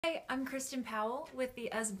Hi, I'm Kristen Powell with the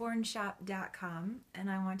usborneshop.com, and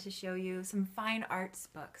I want to show you some fine arts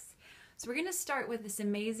books. So we're going to start with this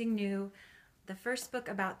amazing the first book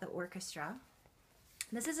about the orchestra.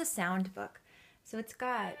 This is a sound book. So it's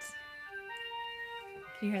got,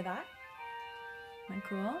 can you hear that? Isn't that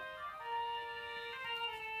cool?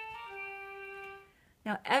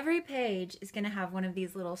 Now every page is going to have one of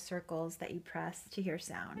these little circles that you press to hear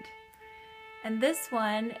sound. And this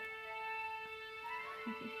one,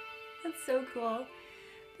 that's so cool.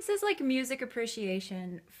 This is like music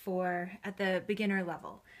appreciation at the beginner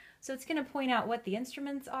level. So it's going to point out what the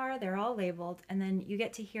instruments are, they're all labeled, and then you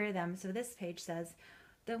get to hear them. So this page says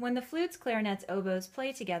that when the flutes, clarinets, oboes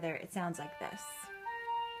play together, it sounds like this.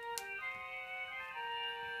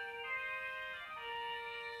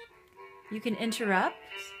 You can interrupt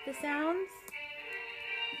the sounds.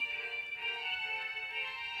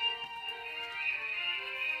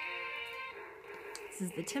 This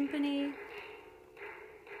is the timpani.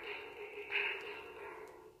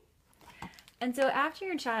 And so after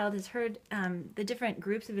your child has heard the different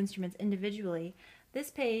groups of instruments individually, this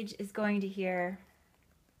page is going to hear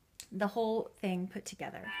the whole thing put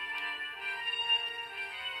together.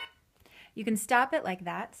 You can stop it like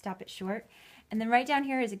that, stop it short, and then right down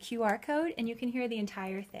here is a QR code and you can hear the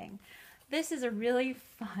entire thing. This is a really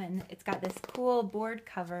fun, it's got this cool board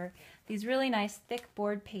cover, these really nice thick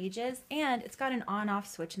board pages, and it's got an on-off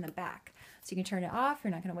switch in the back. So you can turn it off,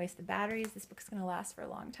 you're not going to waste the batteries, this book's going to last for a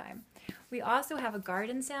long time. We also have a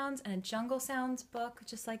garden sounds and a jungle sounds book,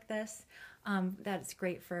 just like this, that's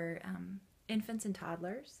great for infants and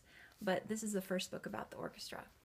toddlers, but this is the first book about the orchestra.